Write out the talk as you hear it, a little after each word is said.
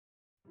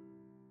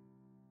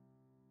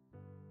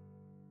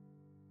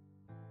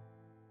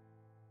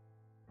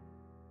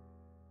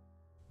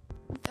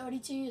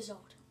32 years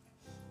old.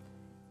 I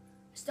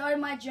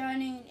started my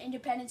journey in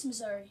Independence,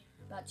 Missouri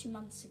about 2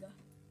 months ago,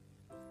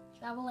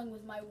 traveling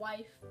with my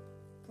wife,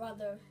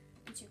 brother,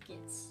 and 2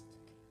 kids.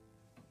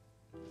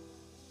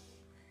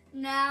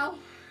 Now,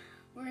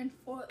 we're in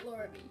Fort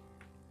Laramie,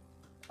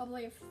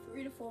 probably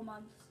 3 to 4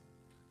 months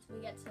till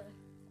we get to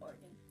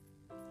Oregon.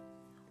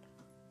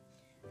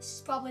 This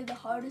is probably the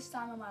hardest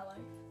time of my life.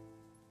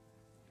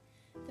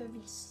 There have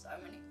been so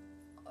many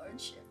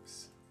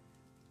hardships.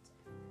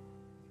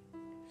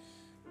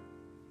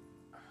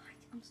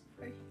 I'm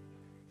sorry.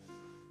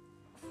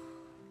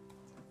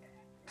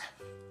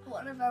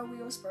 One of our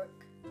wheels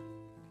broke,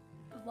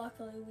 but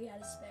luckily we had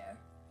a spare.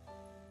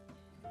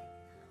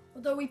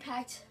 Although we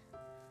packed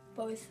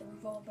both a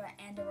revolver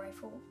and a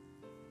rifle,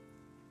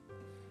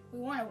 we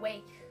weren't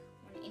awake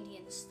when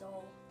Indians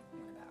stole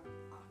one of our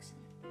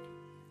oxen.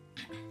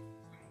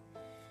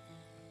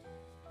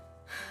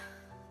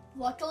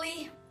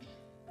 Luckily,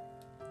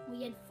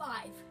 we had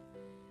 5,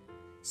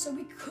 so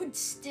we could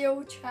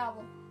still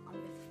travel on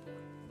with 4.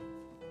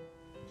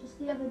 Just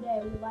the other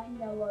day, we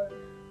lightened our load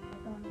by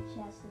throwing a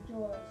chest of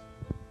drawers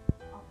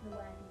off the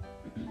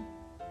wagon.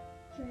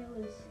 Trail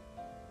is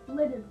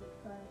littered with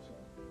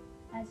furniture,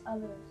 as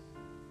others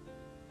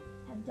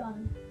have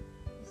done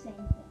the same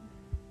thing.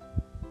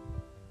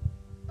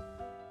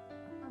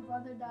 My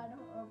brother died a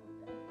horrible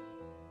death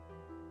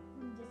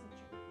from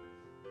dysentery.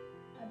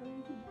 I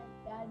believe he had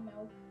bad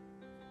milk.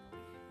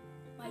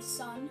 My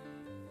son,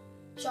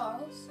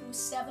 Charles, who was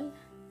 7,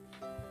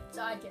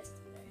 died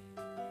yesterday.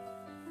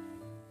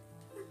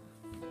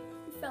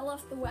 He fell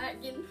off the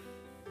wagon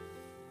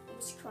and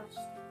was crushed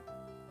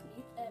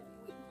beneath every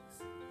weakness.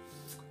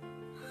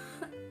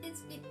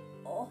 It's been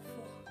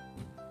awful.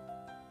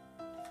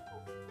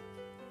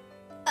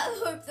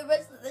 I hope the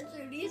rest of the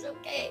journey is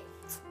okay.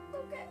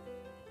 Okay.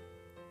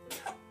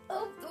 I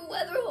hope the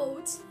weather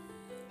holds.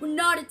 We're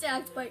not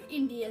attacked by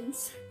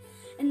Indians,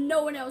 and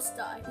no one else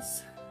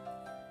dies.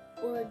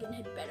 Oregon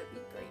had better be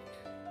great.